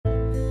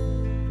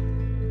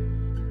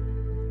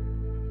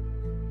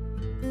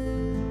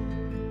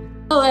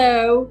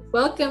Hello,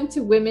 welcome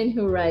to Women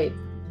Who Write.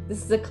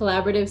 This is a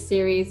collaborative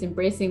series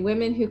embracing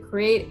women who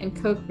create and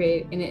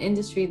co-create in an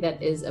industry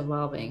that is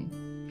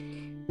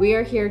evolving. We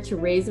are here to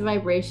raise the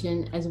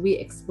vibration as we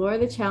explore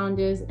the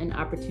challenges and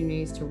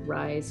opportunities to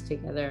rise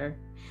together.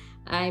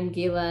 I'm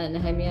Gila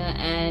Nehemiah,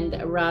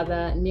 and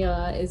Radha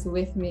Neela is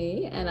with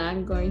me, and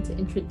I'm going to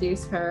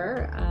introduce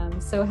her. I'm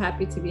so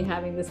happy to be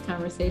having this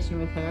conversation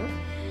with her.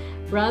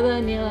 Radha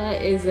Neela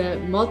is a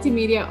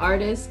multimedia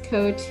artist,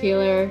 coach,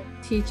 healer,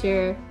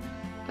 teacher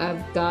of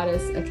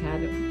Goddess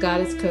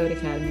Code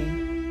Academy,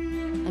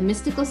 a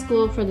mystical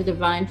school for the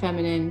divine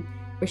feminine,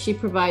 where she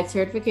provides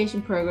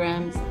certification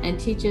programs and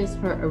teaches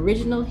her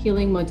original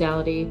healing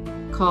modality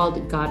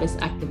called Goddess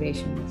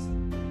Activations.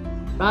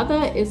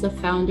 Radha is the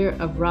founder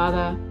of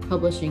Radha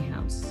Publishing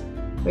House,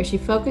 where she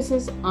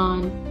focuses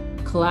on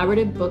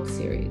collaborative book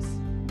series.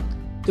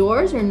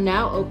 Doors are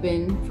now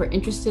open for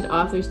interested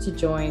authors to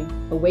join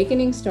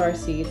Awakening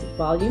Starseeds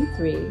Volume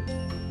 3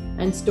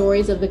 and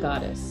Stories of the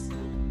Goddess,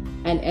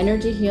 and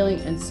Energy Healing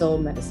and Soul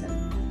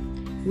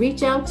Medicine.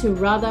 Reach out to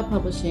Radha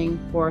Publishing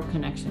for a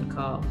connection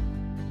call.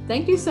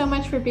 Thank you so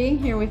much for being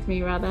here with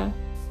me, Radha.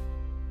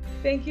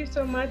 Thank you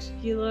so much,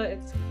 Gila.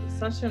 It's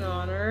such an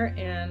honor,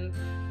 and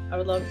I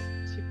would love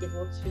to be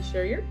able to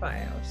share your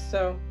bio.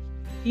 So,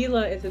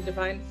 Gila is a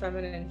divine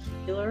feminine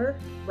healer,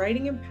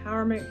 writing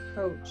empowerment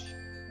coach,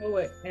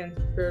 poet, and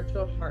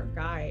spiritual heart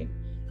guide.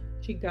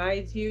 She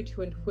guides you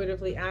to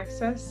intuitively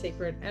access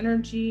sacred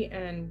energy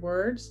and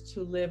words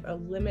to live a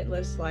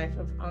limitless life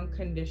of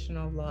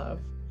unconditional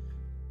love.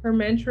 Her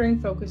mentoring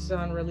focuses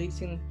on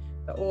releasing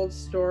the old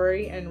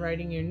story and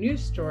writing your new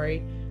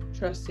story,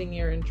 trusting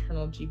your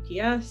internal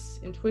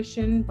GPS,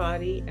 intuition,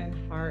 body, and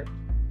heart.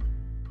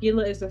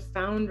 Gila is the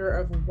founder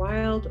of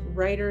Wild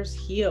Writers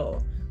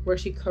Heal, where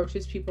she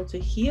coaches people to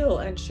heal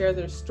and share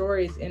their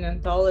stories in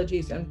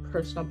anthologies and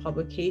personal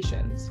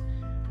publications.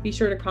 Be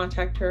sure to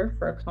contact her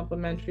for a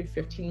complimentary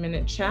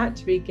 15-minute chat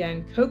to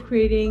begin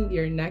co-creating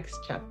your next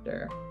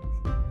chapter.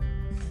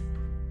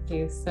 Thank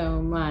you so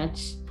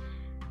much.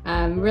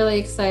 I'm really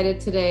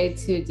excited today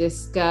to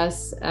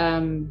discuss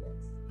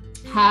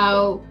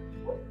how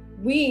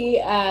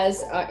we,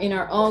 as in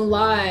our own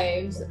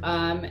lives,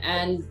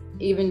 and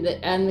even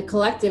the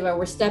collective,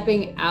 we're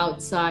stepping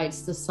outside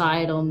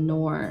societal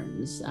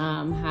norms.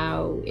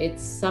 How it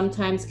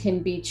sometimes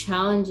can be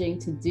challenging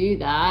to do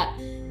that.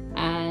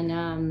 And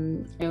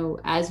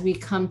as we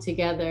come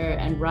together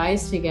and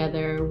rise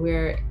together,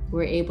 we're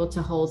able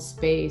to hold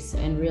space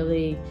and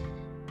really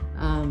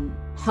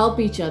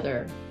help each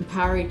other,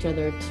 empower each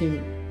other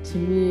to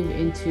move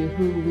into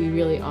who we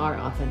really are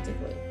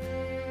authentically.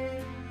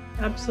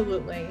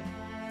 Absolutely,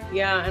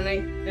 yeah. And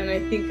I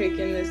think like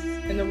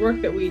in the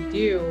work that we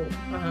do,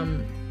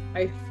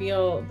 I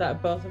feel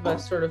that both of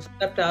us sort of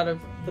stepped out of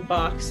the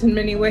box in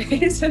many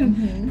ways,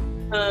 and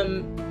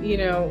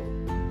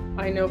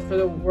I know for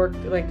the work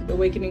like the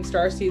Awakening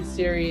Starseeds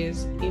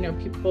series,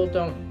 people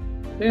don't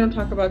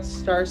talk about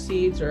star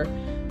seeds or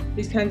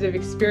these kinds of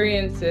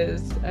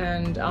experiences,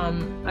 and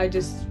I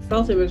just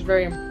felt it was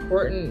very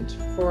important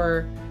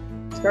for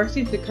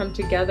starseeds to come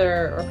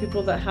together, or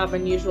people that have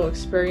unusual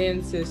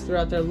experiences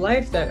throughout their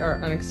life that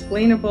are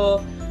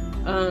unexplainable,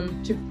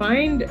 to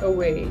find a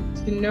way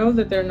to know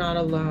that they're not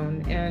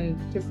alone and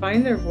to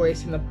find their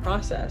voice in the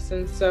process.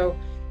 And so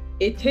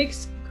it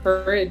takes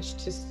courage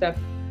to step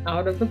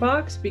out of the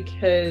box,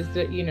 because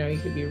you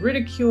could be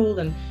ridiculed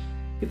and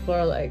people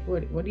are like,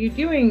 what are you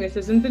doing? This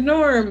isn't the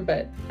norm.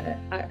 But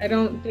I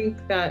don't think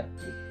that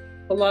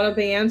a lot of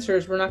the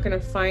answers we're not going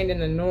to find in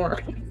the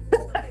norm.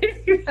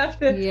 You have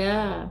to.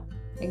 Yeah,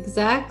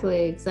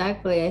 exactly.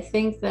 I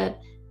think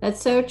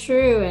that's so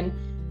true. And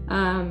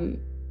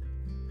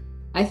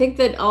I think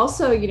that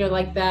also,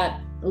 like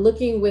that,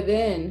 looking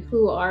within,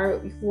 who are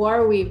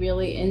we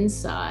really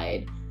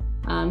inside?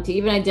 To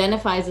even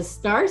identify as a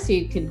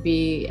starseed could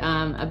be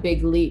a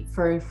big leap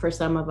for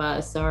some of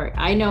us. Or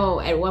I know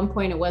at one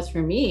point it was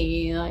for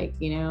me, like,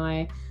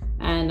 I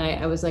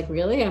was like,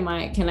 really,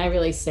 can I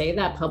really say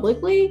that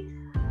publicly?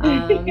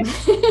 And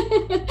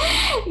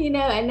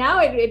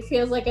now it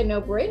feels like a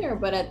no-brainer,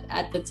 but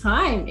at the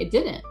time it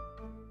didn't.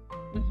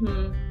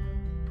 Mm-hmm.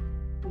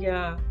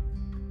 Yeah.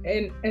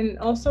 And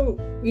also,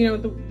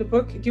 the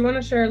book, do you want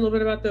to share a little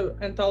bit about the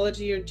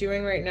anthology you're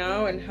doing right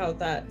now and how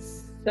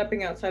that's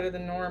stepping outside of the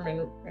norm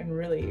and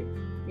really,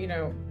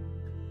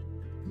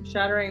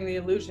 shattering the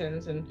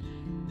illusions and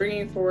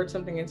bringing forward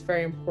something that's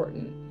very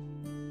important?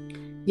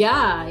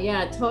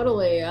 Yeah,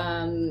 totally.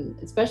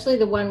 Especially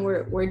the one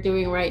we're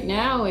doing right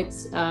now.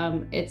 It's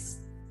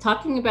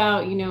talking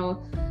about,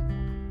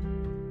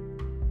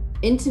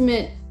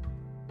 intimate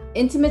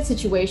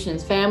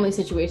situations, family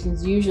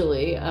situations,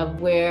 usually,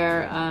 of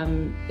where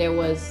there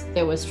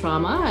was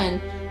trauma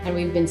and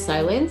we've been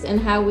silenced, and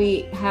how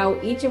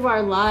each of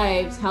our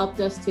lives helped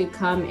us to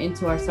come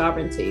into our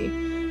sovereignty.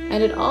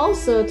 And it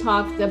also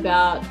talked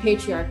about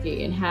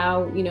patriarchy and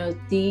how,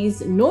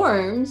 these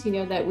norms,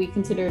 that we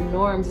consider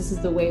norms, this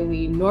is the way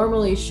we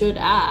normally should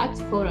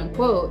act, quote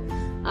unquote,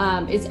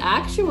 is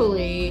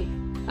actually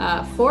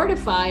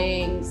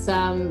fortifying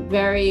some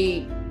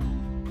very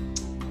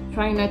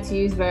trying not to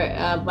use very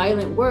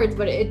violent words,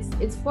 but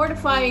it's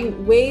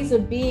fortifying ways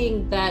of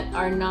being that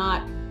are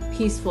not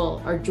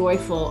peaceful or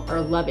joyful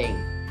or loving.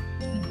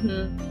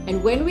 Mm-hmm.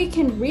 And when we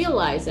can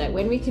realize that,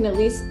 when we can at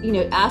least,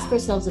 ask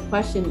ourselves a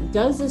question,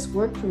 does this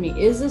work for me?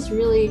 Is this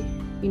really,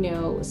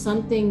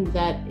 something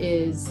that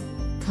is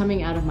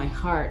coming out of my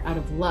heart, out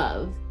of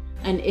love?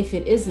 And if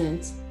it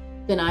isn't,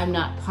 then I'm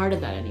not part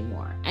of that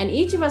anymore. And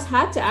each of us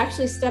had to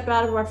actually step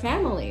out of our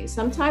family.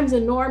 Sometimes the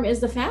norm is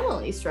the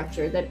family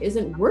structure that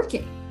isn't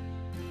working.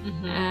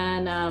 Mm-hmm.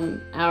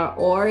 And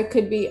or it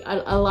could be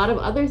a lot of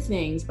other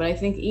things, but I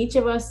think each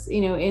of us,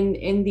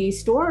 in these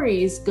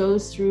stories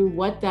goes through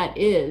what that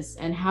is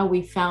and how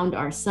we found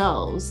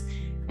ourselves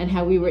and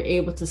how we were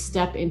able to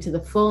step into the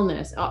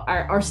fullness,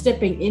 or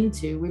stepping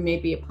into, we may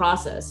be a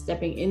process,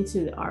 stepping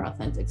into our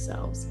authentic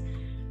selves.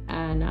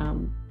 And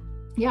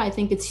I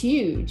think it's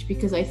huge,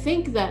 because I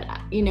think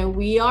that,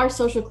 we are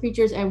social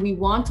creatures and we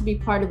want to be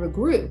part of a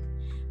group.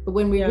 But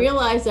when we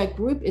realize that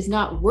group is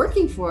not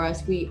working for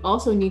us, we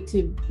also need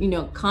to,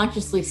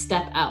 consciously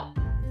step out.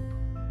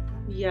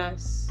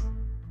 Yes,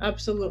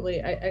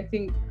 absolutely. I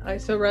think I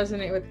so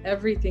resonate with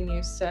everything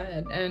you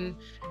said. And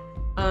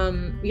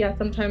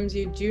sometimes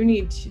you do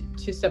need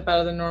to step out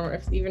of the norm,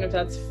 even if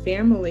that's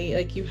family.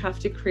 Like, you have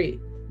to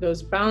create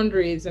those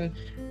boundaries, and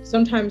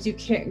sometimes you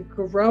can't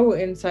grow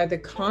inside the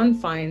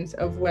confines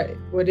of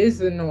what is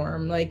the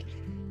norm. Like,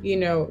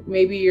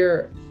 maybe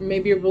your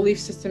belief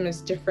system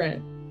is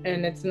different,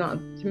 and it's not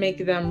to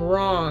make them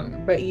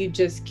wrong, but you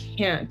just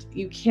can't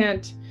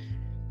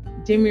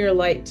dim your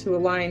light to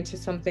align to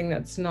something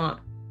that's not,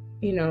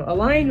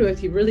 aligned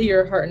with you, really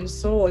your heart and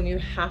soul. And you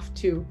have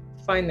to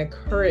find the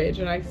courage.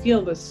 And I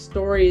feel the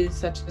stories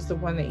such as the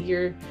one that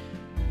you're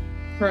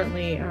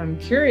currently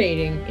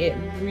curating, it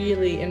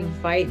really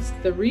invites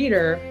the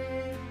reader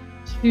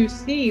to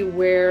see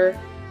where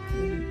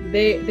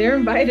they're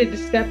invited to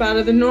step out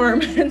of the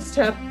norm and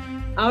step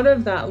out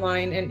of that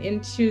line and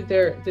into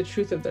the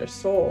truth of their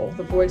soul,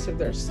 the voice of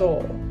their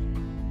soul.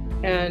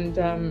 And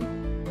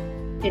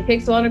it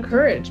takes a lot of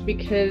courage,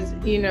 because,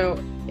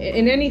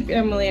 in any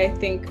family, I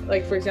think,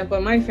 like, for example,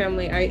 in my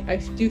family, I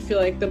do feel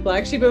like the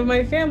black sheep of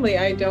my family.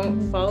 I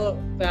don't follow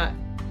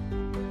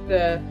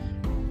the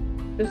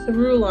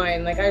through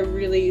line. Like, I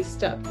really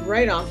stepped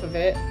right off of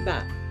it,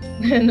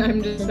 and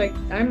I'm just like,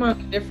 I'm on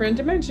a different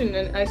dimension,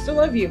 and I still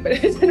love you, but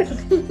it's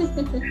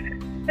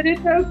but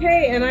it's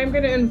okay. And I'm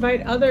going to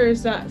invite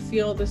others that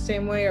feel the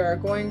same way, or are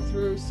going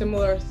through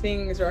similar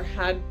things, or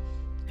have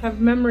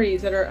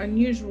memories that are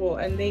unusual,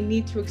 and they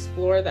need to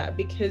explore that,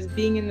 because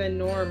being in the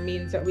norm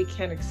means that we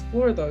can't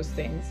explore those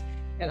things.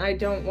 And I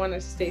don't want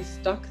to stay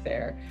stuck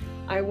there.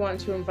 I want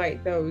to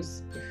invite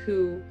those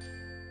who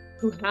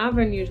have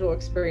unusual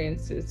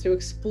experiences to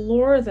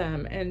explore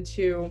them and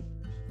to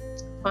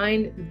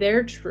find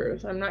their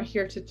truth. I'm not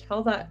here to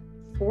tell that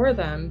for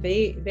them.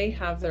 They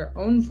have their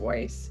own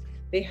voice.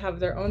 They have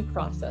their own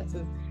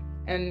processes.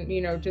 And,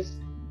 just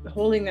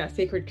holding that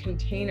sacred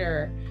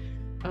container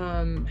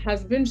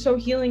has been so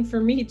healing for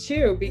me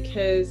too,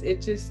 because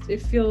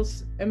it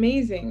feels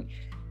amazing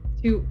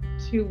to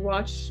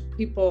watch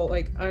people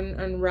like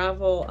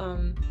unravel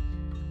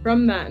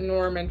from that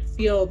norm and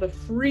feel the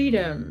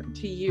freedom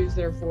to use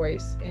their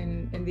voice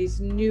in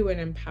these new and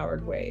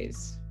empowered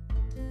ways.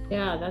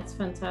 Yeah, that's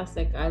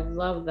fantastic. I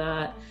love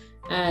that.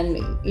 And,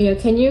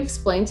 can you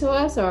explain to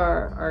us,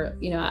 or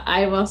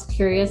I'm also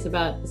curious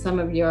about some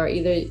of your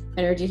either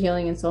energy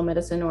healing and soul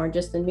medicine, or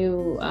just the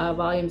new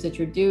volumes that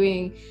you're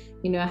doing.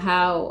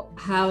 How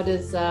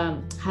does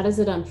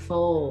it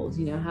unfold?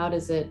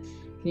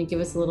 Can you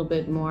give us a little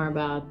bit more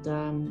about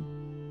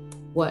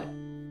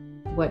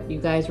what you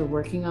guys are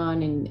working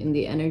on in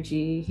the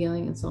energy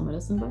healing and soul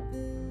medicine book?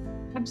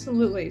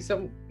 Absolutely.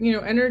 So,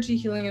 energy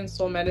healing and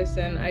soul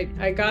medicine,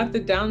 I got the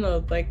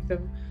download, like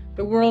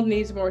the world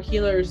needs more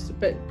healers,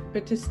 but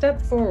to step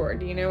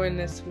forward, in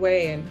this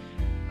way.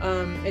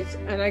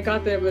 And I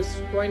got that it was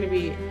going to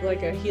be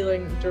like a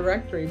healing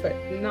directory, but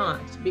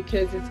not,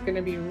 because it's going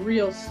to be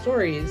real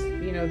stories,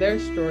 their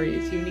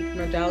stories, unique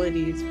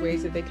modalities,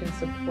 ways that they can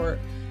support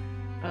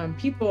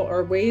people,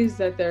 or ways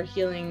that their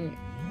healing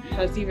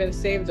has even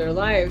saved their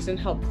lives and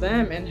helped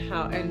them,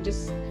 and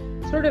just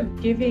sort of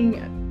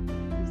putting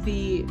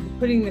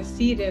the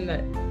seed in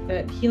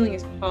that healing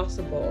is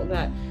possible,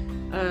 that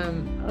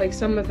like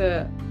some of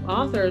the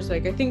authors,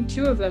 like I think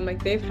 2 of them,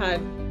 like they've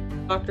had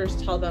doctors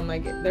tell them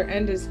like their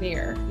end is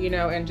near,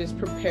 and just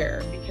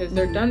prepare because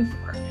they're done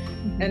for.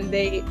 Mm-hmm. And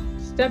they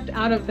stepped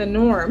out of the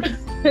norm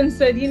and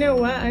said, you know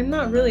what, I'm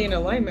not really in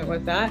alignment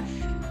with that.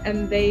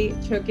 And they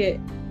took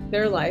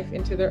their life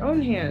into their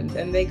own hands,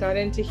 and they got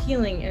into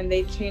healing, and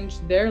they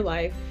changed their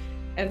life.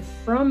 And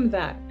from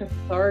that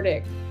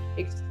cathartic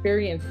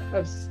experience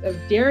of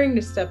daring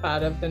to step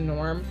out of the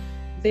norm,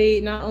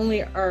 they not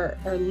only are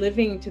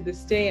living to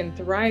this day and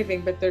thriving,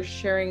 but they're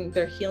sharing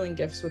their healing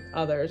gifts with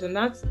others. And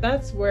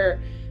that's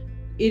where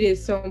it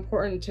is so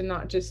important to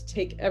not just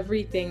take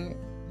everything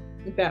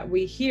that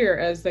we hear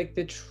as like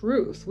the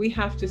truth. We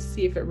have to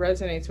see if it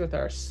resonates with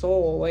our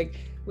soul. Like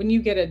when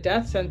you get a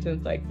death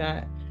sentence like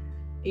that,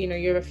 you know,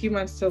 you have a few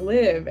months to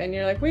live, and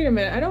you're like, wait a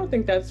minute, I don't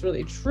think that's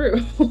really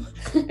true.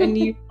 And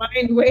you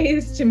find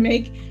ways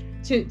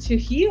to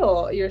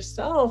heal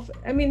yourself.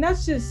 I mean,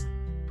 that's just,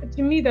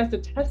 to me, that's a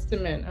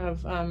testament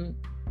of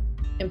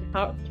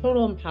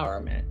total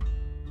empowerment.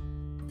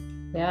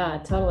 Yeah,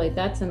 totally.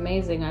 That's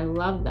amazing. I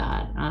love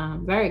that.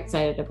 I'm very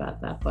excited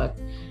about that book.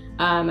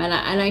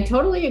 And I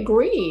totally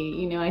agree.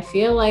 You know, I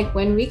feel like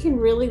when we can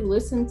really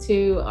listen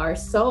to our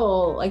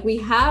soul, like we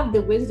have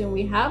the wisdom,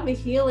 we have the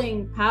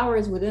healing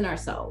powers within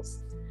ourselves.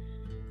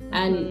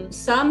 And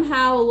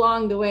somehow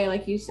along the way,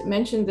 like you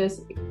mentioned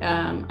this,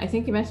 I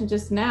think you mentioned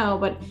just now,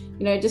 but,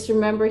 you know, I just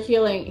remember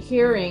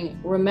hearing,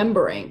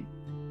 remembering.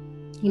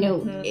 You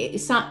know,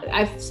 I've thought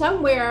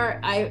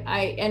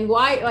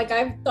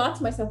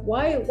to myself,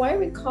 why are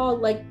we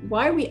called, like,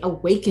 why are we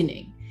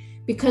awakening?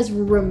 Because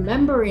we're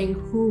remembering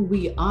who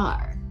we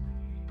are.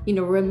 You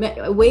know,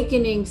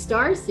 awakening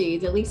star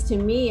seeds, at least to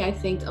me, I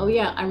think, oh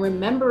yeah, I'm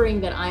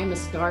remembering that I'm a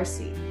star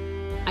seed.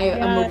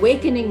 I'm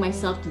awakening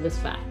myself to this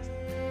fact.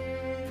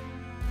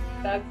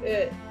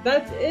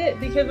 That's it.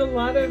 Because a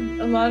lot of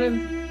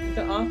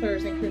the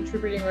authors and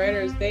contributing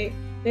writers,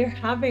 they're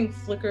having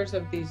flickers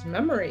of these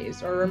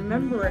memories or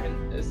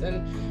remembrances,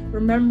 and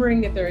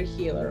remembering that they're a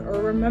healer,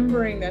 or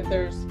remembering that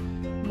there's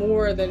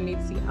more than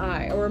meets the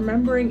eye, or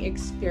remembering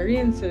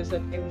experiences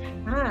that they've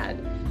had,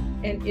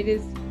 and it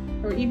is,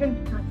 or even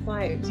past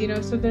lives, you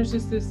know. So there's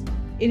just this,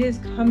 it is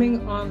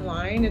coming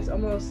online. It's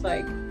almost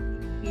like,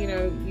 you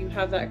know, you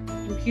have that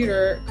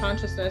computer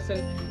consciousness,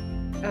 and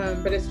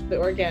but it's the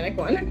organic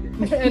one,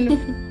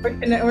 and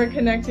we're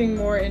connecting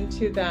more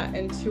into that,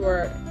 into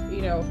our,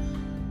 you know,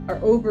 our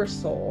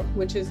oversoul,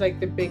 which is like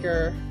the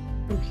bigger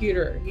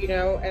computer, you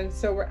know. And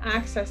so we're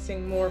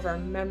accessing more of our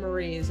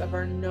memories, of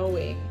our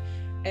knowing,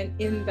 and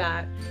in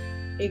that,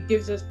 it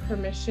gives us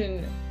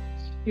permission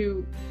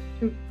to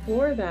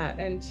explore that,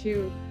 and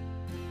to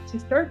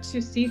start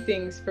to see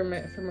things from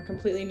a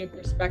completely new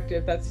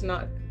perspective. That's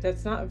not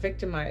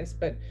victimized,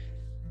 but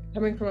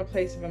coming from a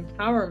place of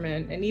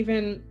empowerment. And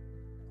even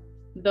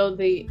though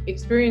the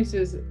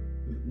experiences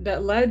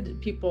that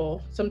led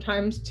people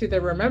sometimes to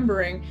their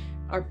remembering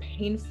are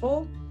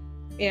painful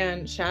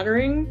and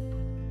shattering,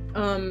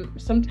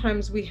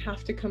 sometimes we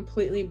have to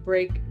completely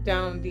break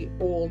down the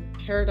old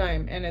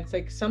paradigm, and it's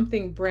like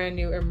something brand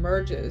new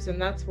emerges.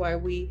 And that's why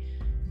we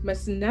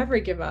must never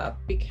give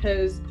up,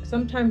 because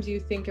sometimes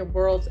you think a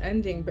world's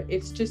ending, but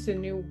it's just a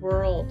new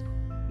world,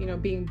 you know,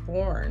 being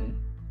born.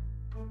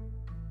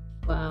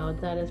 Wow,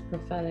 that is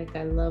prophetic.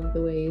 I love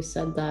the way you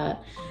said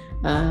that.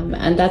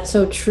 And that's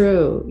so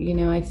true. You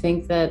know, I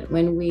think that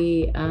when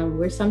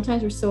we're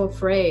so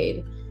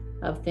afraid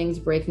of things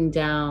breaking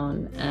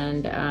down,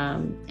 and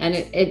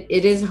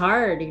it is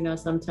hard, you know,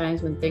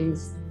 sometimes when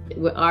things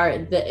are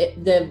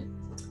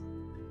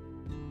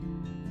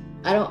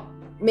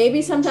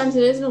maybe sometimes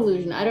it is an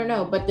illusion, I don't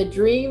know, but the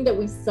dream that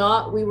we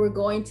thought we were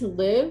going to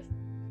live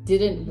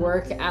didn't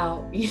work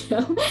out, you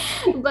know.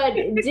 But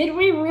did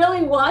we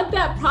really want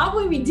that?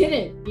 Probably we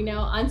didn't, you know.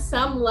 On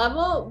some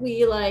level,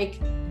 we, like,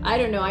 I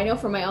don't know, I know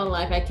for my own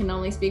life, I can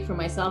only speak for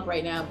myself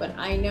right now, but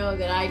I know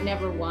that I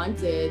never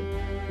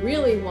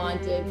really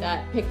wanted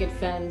that picket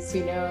fence,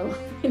 you know,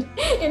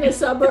 in a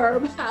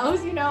suburb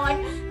house, you know. Like,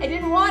 I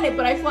didn't want it,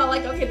 but I felt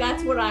like, okay,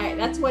 that's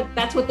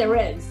what there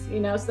is,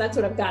 you know, so that's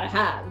what I've got to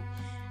have.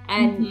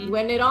 And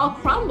when it all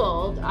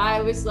crumbled,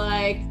 I was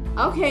like,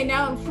 okay,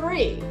 now I'm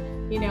free,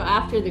 you know,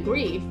 after the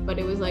grief. But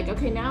it was like,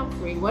 okay, now I'm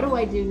free. What do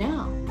I do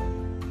now?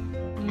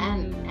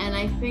 And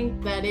I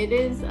think that it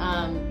is,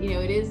 you know,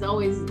 it is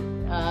always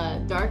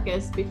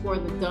darkest before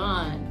the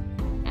dawn.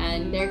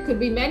 And there could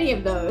be many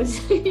of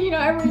those, you know,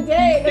 every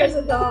day there's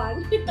a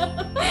dawn.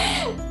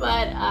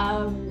 But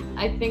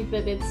I think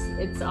that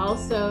it's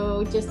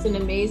also just an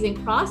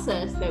amazing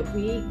process that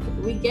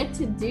we get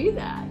to do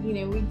that. You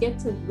know, we get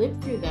to live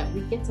through that.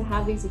 We get to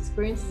have these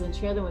experiences and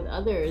share them with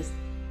others,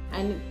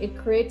 and it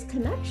creates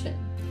connection.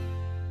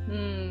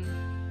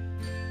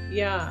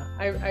 Yeah,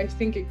 I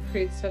think it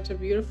creates such a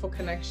beautiful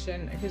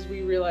connection, because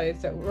we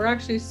realize that we're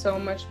actually so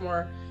much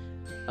more,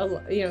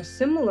 you know,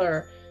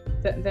 similar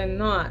than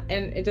not.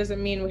 And it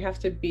doesn't mean we have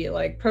to be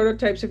like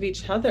prototypes of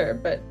each other,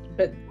 but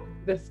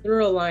the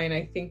through line,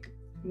 I think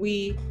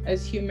we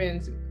as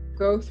humans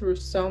go through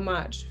so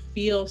much,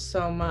 feel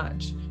so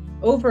much,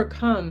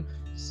 overcome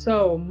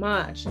so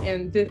much,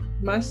 and this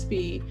must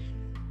be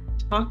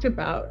talked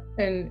about,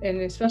 and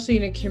especially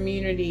in a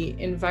community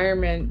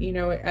environment, you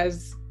know,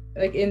 as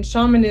like in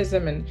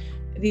shamanism and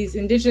these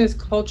indigenous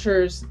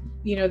cultures,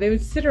 you know, they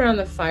would sit around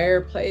the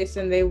fireplace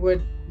and they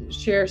would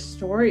share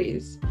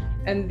stories,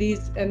 and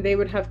they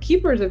would have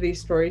keepers of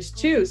these stories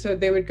too, so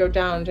they would go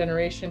down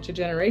generation to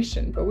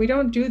generation. But we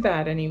don't do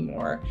that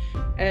anymore.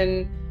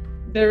 And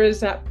there is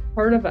that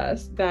part of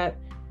us that,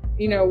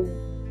 you know,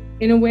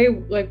 in a way,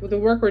 like with the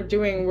work we're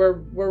doing,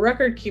 we're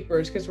record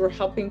keepers, because we're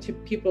helping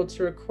people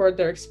to record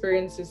their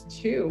experiences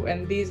too,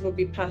 and these will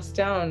be passed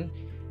down.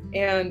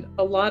 And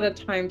a lot of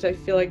times I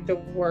feel like the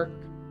work,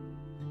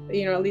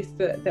 you know, at least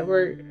that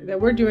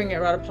we're doing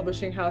at Rada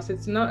Publishing House,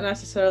 it's not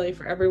necessarily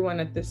for everyone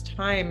at this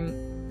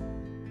time,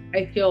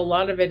 I feel a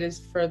lot of it is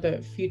for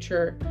the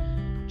future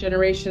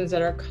generations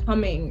that are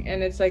coming,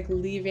 and it's like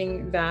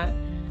leaving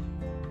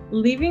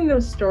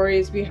those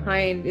stories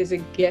behind is a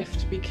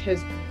gift,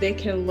 because they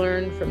can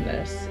learn from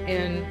this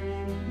and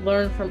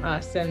learn from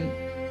us, and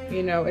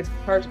it's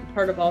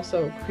part of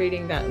also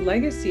creating that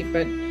legacy.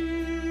 But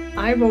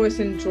I've always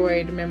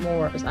enjoyed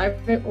memoirs.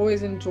 I've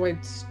always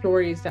enjoyed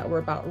stories that were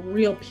about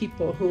real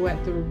people who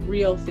went through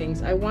real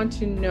things. I want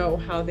to know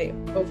how they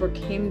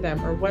overcame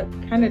them, or what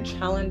kind of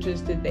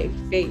challenges did they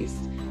face,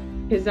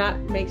 because that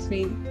makes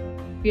me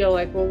feel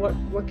like, well,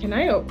 what can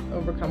I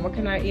overcome? What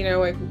can I,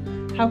 like,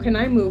 how can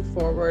I move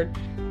forward?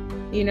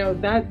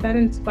 That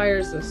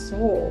inspires the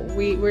soul.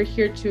 We're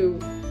here to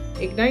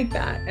ignite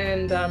that.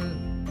 And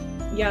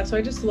so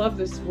I just love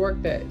this work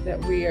that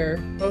we are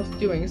both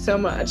doing so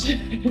much.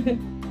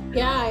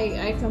 Yeah,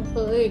 I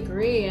completely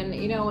agree. And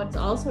what's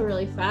also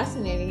really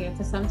fascinating,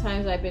 because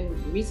sometimes I've been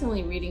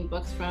recently reading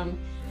books from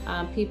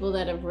people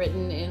that have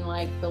written in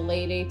like the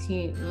late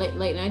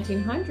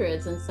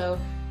 1900s, and so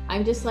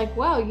I'm just like,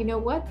 wow, you know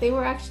what? They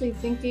were actually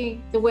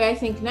thinking the way I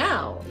think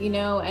now,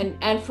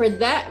 and for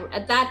that,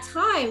 at that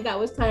time, that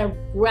was kind of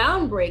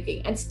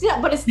groundbreaking,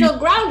 but it's still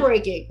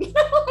groundbreaking.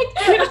 Like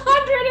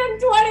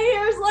 120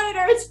 years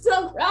later, it's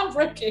still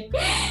groundbreaking.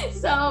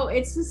 So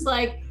it's just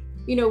like,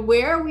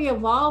 where are we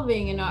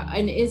evolving,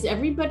 and is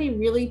everybody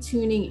really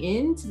tuning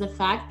in to the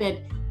fact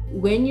that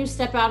when you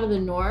step out of the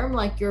norm,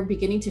 like you're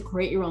beginning to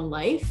create your own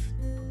life?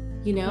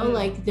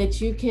 Like that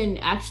you can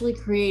actually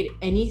create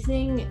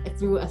anything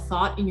through a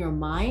thought in your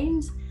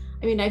mind.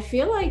 I mean, I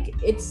feel like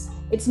it's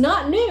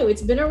not new.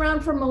 It's been around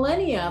for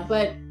millennia,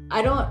 but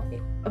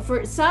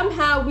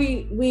somehow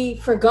we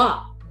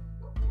forgot.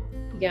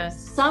 Yes.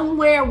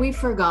 Somewhere we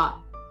forgot.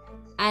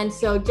 And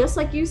so just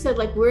like you said,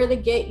 like we're the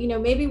gate,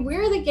 maybe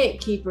we're the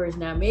gatekeepers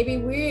now.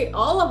 Maybe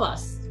all of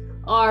us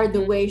are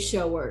the way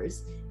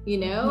showers,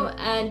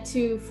 and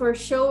for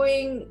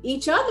showing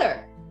each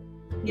other.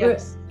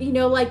 Yes.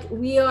 Like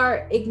we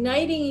are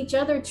igniting each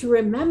other to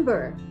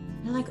remember.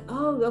 They're like,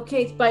 oh,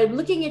 okay. By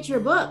looking at your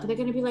book, they're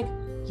going to be like,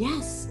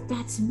 yes,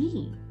 that's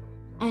me.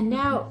 And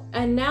now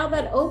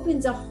that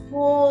opens a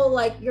whole,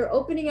 like you're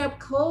opening up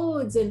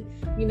codes and,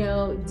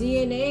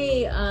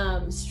 DNA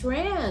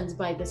strands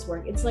by this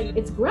work. It's like,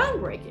 it's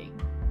groundbreaking.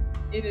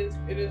 It is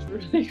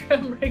really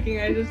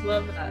groundbreaking. I just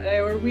love that.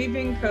 We're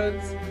weaving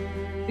codes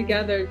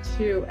together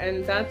too.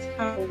 And that's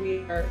how we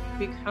are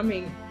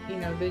becoming,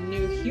 the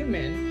new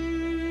human.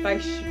 By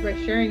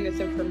sharing this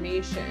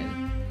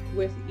information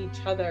with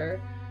each other,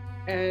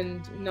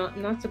 and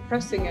not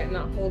suppressing it,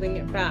 not holding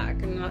it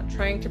back, and not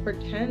trying to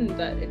pretend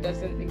that it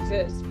doesn't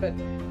exist, but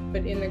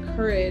in the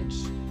courage,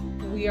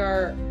 we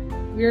are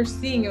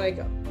seeing like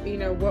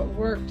what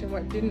worked and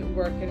what didn't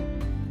work,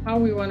 and how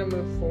we want to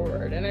move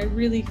forward. And I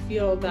really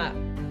feel that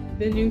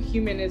the new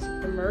human is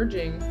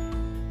emerging,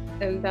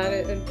 and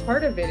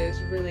part of it is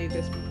really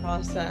this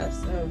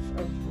process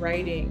of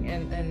writing,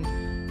 and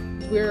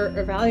we're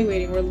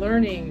evaluating, we're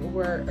learning,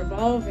 we're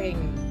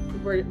evolving,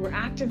 we're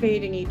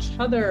activating each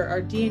other.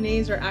 Our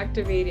DNAs are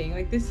activating.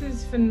 Like, this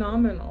is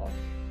phenomenal.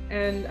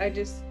 And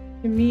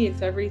to me,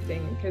 it's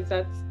everything, because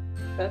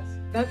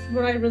that's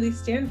what I really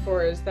stand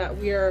for, is that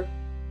we are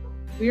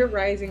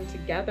rising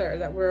together,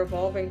 that we're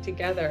evolving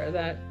together,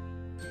 that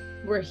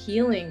we're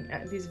healing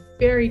these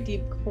very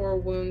deep core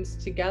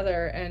wounds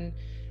together. And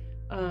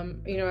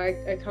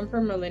I come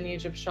from a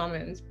lineage of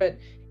shamans, but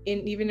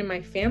even in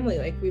my family,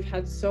 like we've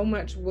had so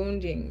much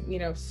wounding,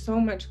 so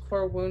much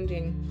core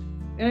wounding.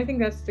 And I think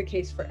that's the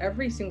case for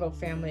every single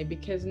family,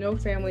 because no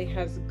family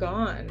has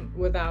gone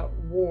without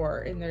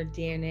war in their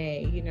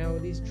DNA,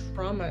 these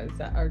traumas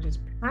that are just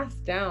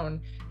passed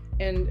down.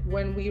 And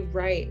when we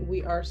write,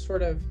 we are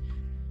sort of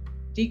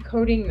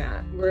decoding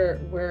that.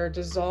 We're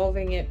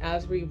dissolving it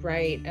as we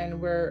write, and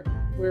we're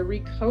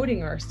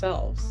recoding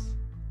ourselves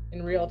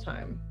in real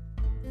time.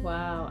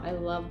 Wow, I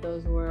love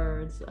those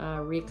words,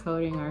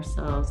 recoding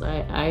ourselves.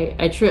 I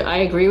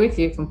agree with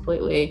you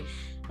completely,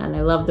 and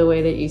I love the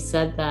way that you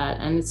said that,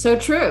 and it's so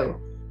true.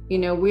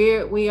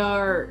 We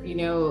are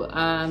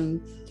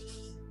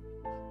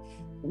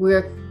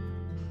we're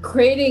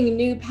creating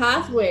new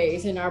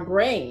pathways in our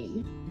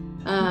brain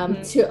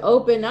to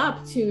open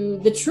up to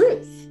the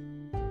truth,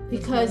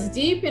 because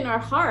deep in our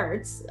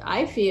hearts,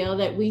 I feel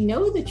that we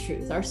know the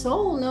truth. Our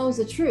soul knows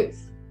the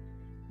truth.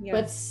 Yes.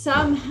 But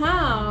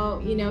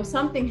somehow,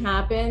 something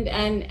happened,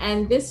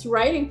 and this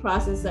writing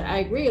process, I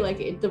agree,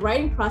 like the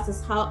writing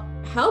process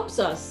helps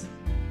us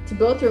to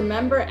both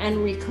remember and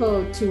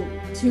recode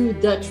to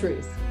the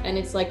truth. And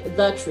it's like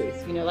the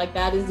truth, like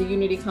that is the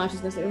unity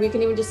consciousness. And we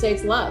can even just say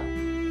it's love.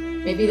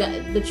 Maybe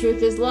that the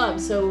truth is love.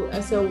 So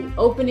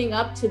opening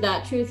up to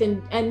that truth,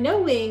 and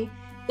knowing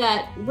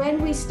that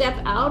when we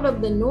step out of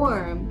the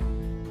norm,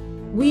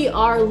 we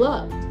are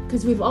loved,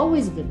 because we've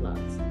always been loved.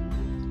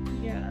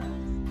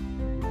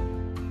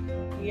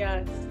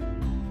 Yes,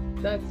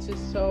 that's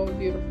just so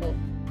beautiful.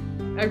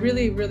 I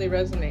really, really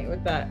resonate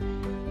with that,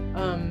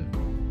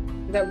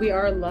 that we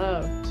are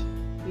loved.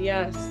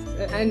 Yes,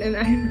 and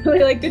I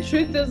really like the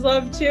truth is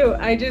love too.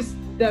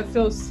 that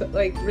feels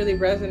like really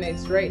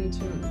resonates right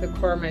into the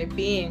core of my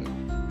being.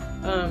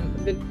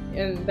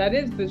 And that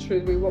is the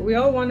truth. We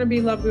all want to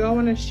be loved. We all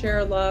want to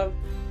share love.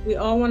 We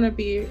all want to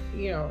be,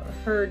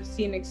 heard,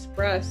 seen,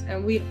 expressed,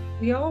 and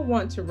we all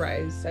want to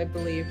rise, I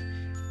believe.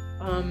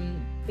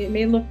 It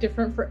may look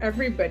different for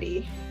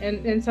everybody,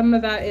 and some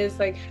of that is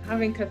like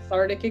having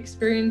cathartic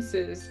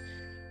experiences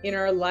in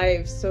our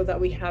lives so that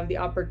we have the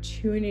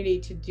opportunity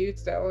to do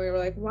so. And we were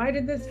like, why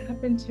did this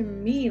happen to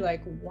me?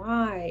 Like,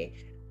 why?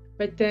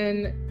 But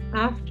then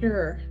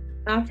after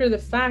the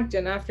fact,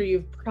 and after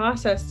you've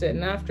processed it,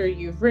 and after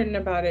you've written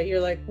about it, you're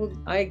like, well,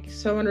 I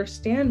so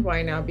understand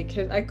why now,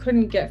 because I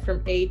couldn't get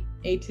from A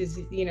to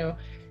Z,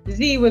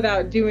 Z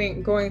without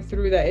going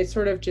through that. It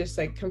sort of just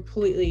like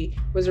completely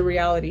was a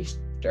reality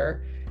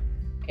shifter.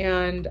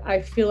 And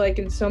I feel like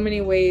in so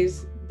many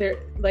ways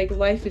like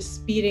life is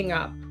speeding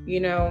up,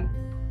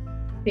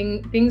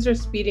 things are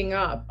speeding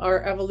up,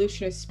 our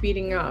evolution is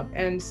speeding up.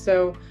 And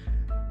so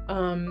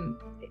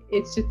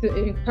it's just an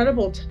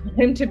incredible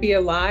time to be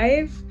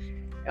alive.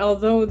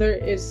 Although there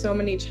is so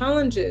many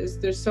challenges,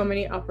 there's so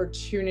many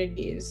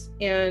opportunities.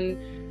 And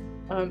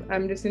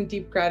I'm just in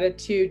deep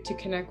gratitude to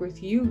connect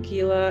with you,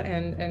 Gila,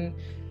 and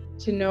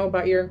to know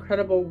about your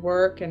incredible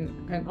work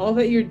and all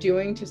that you're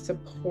doing to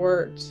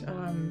support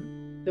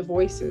the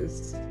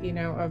voices,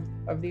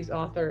 of these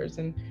authors.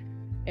 And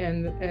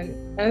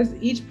as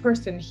each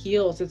person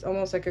heals, it's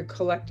almost like a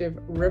collective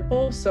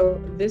ripple.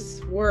 So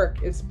this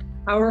work is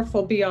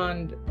powerful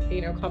beyond,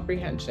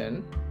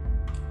 comprehension.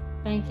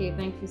 Thank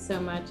you so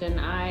much, and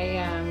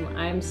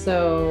I'm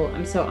so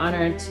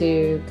honored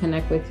to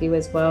connect with you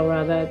as well,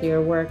 Radha.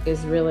 Your work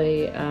is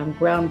really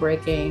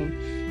groundbreaking,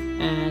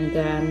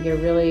 and you're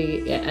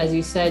really, as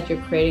you said,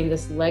 you're creating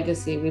this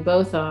legacy. We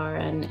both are,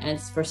 and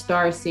it's for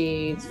star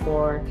seeds,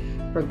 for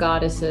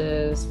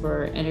goddesses,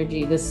 for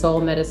energy. This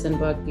soul medicine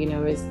book,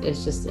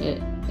 is just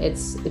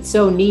it's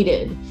so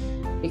needed,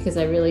 because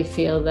I really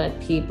feel that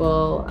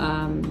people,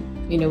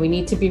 we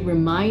need to be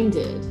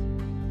reminded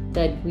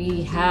that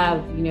we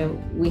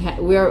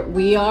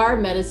are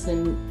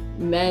medicine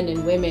men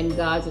and women,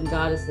 gods and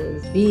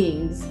goddesses,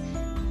 beings,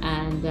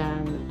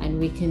 and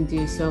we can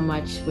do so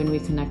much when we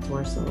connect to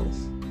our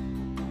souls.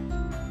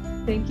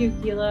 Thank you,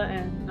 Gila,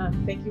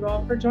 and thank you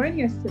all for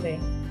joining us today.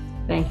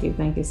 Thank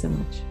you so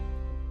much.